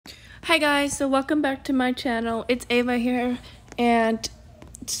Hi guys, so welcome back to my channel. It's Ava here, and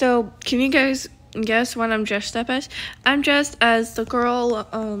so can you guys guess what I'm dressed up as? I'm dressed as the girl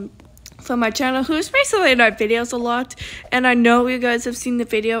from my channel who's basically in our videos a lot, and I know you guys have seen the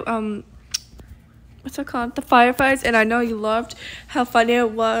video what's it called? The Fireflies, and I know you loved how funny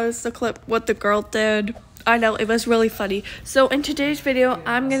it was, the clip what the girl did. I know, it was really funny. So in today's video,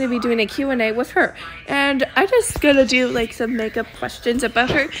 I'm going to be doing a Q&A with her. And I'm just going to do like some makeup questions about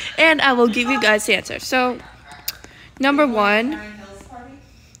her. And I will give you guys the answer. So, number one,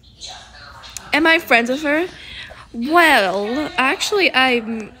 am I friends with her? Well, actually, so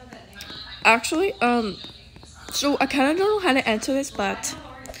I kind of don't know how to answer this, but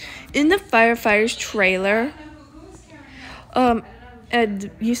in the Firefighters trailer, and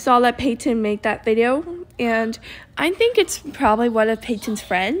you saw that Peyton made that video, and I think it's probably one of Peyton's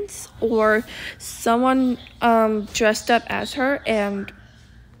friends or someone dressed up as her and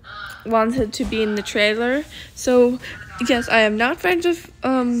wanted to be in the trailer. So yes, I am not friends with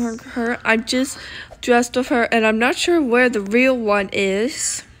her. I just dressed with her, and I'm not sure where the real one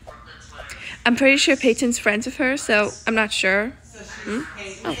is. I'm pretty sure Peyton's friends with her, so I'm not sure.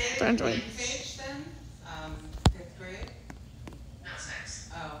 Oh, friendly.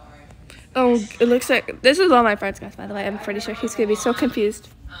 Oh, it looks like this is all my friends, guys, by the way. I'm pretty sure he's gonna be so confused.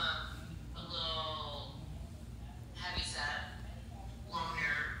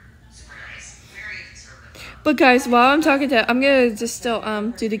 But guys, while I'm talking to, I'm gonna just still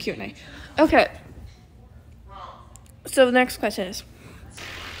do the Q&A. Okay. So the next question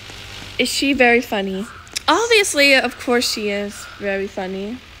is she very funny? Obviously, of course she is very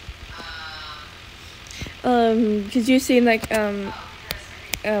funny. Cause you've seen like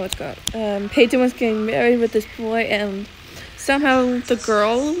what's it called? Peyton was getting married with this boy, and somehow the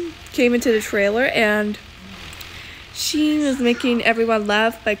girl came into the trailer, and she was making everyone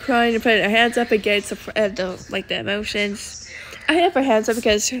laugh by crying and putting her hands up against the emotions. I have her hands up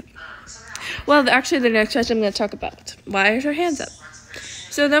because, well, actually the next question I'm going to talk about. Why is her hands up?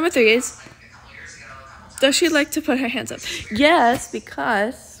 So number 3 is, does she like to put her hands up? Yes,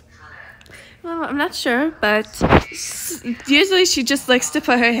 because, well, I'm not sure, but usually she just likes to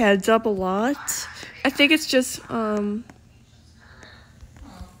put her hands up a lot. I think it's just,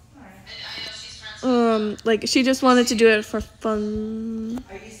 like she just wanted to do it for fun.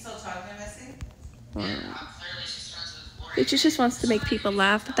 Are you still talking to Missy? She just wants to make people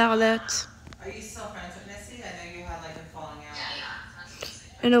laugh about it. Are you still friends with Missy? I know you had like a falling out.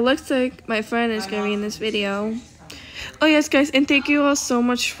 And it looks like my friend is going to be in this video. Oh yes, guys, and thank you all so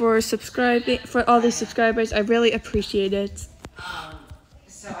much for subscribing, for all the subscribers. I really appreciate it.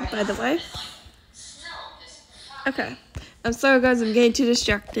 By the way. Okay. I'm sorry, guys, I'm getting too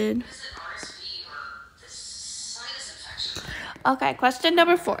distracted. Okay, question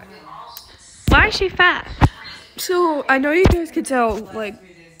number 4. Why is she fat? So, I know you guys can tell, like,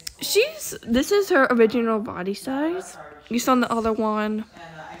 this is her original body size. You saw the other one.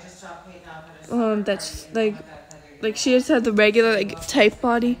 That's, like she just had the regular, like, type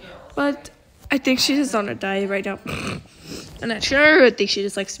body. But I think she's just on a diet right now. I'm not sure. I think she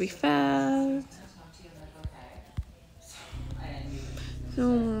just likes to be fat.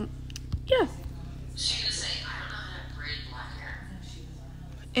 So, yeah.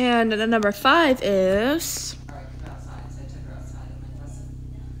 And the number 5 is,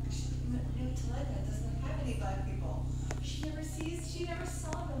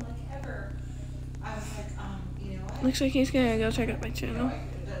 looks like he's gonna go check out my channel. I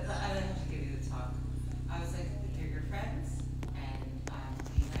didn't have to give you the talk. I was like, they're your friends, and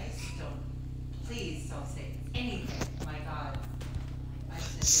be nice. Please don't say anything. My God.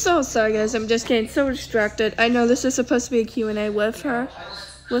 So sorry, guys. I'm just getting so distracted. I know this is supposed to be a Q&A with her.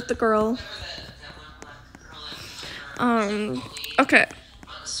 With the girl. Okay.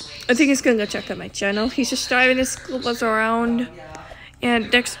 I think he's gonna go check out my channel. He's just driving his school bus around. And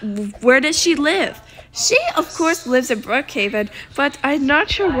next, where does she live? She, of course, lives in Brookhaven, but I'm not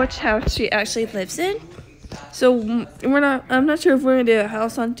sure which house she actually lives in. So I'm not sure if we're gonna do a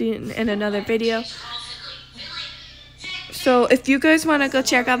house hunting in another video. So if you guys wanna go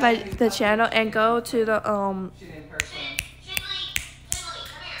check out the channel and go to the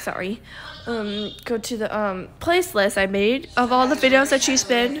go to the playlist I made of all the videos that she's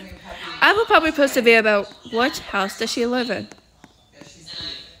been. I will probably post a video about what house does she live in.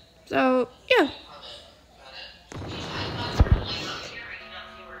 So yeah.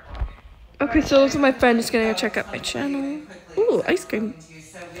 Okay, so this is my friend is gonna go check out my channel. Ooh, ice cream.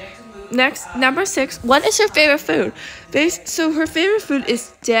 Next, number 6. What is her favorite food? So her favorite food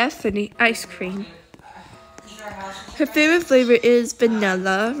is definitely ice cream. Her favorite flavor is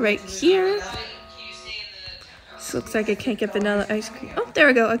vanilla right here. This looks like I can't get vanilla ice cream. Oh, there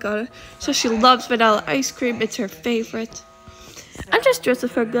we go, I got it. So she loves vanilla ice cream, it's her favorite. I'm just dressed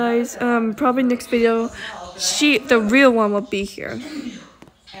with her, guys. Probably next video, the real one will be here.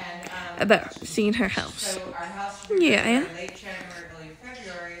 About seeing her house. Yeah, I am.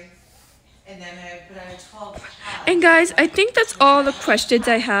 And guys, I think that's all the questions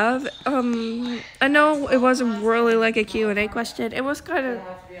I have. I know it wasn't really like a Q&A question. It was kind of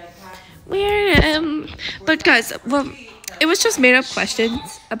weird. But guys, well, it was just made up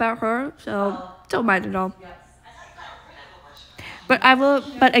questions about her, so don't mind it all.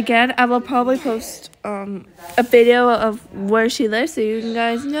 But again, I will probably post a video of where she lives so you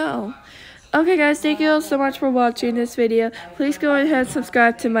guys know. Okay guys, thank you all so much for watching this video. Please go ahead and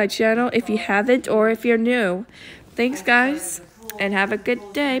subscribe to my channel if you haven't or if you're new. Thanks guys, and have a good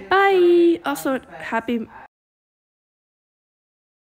day. Bye! Also, happy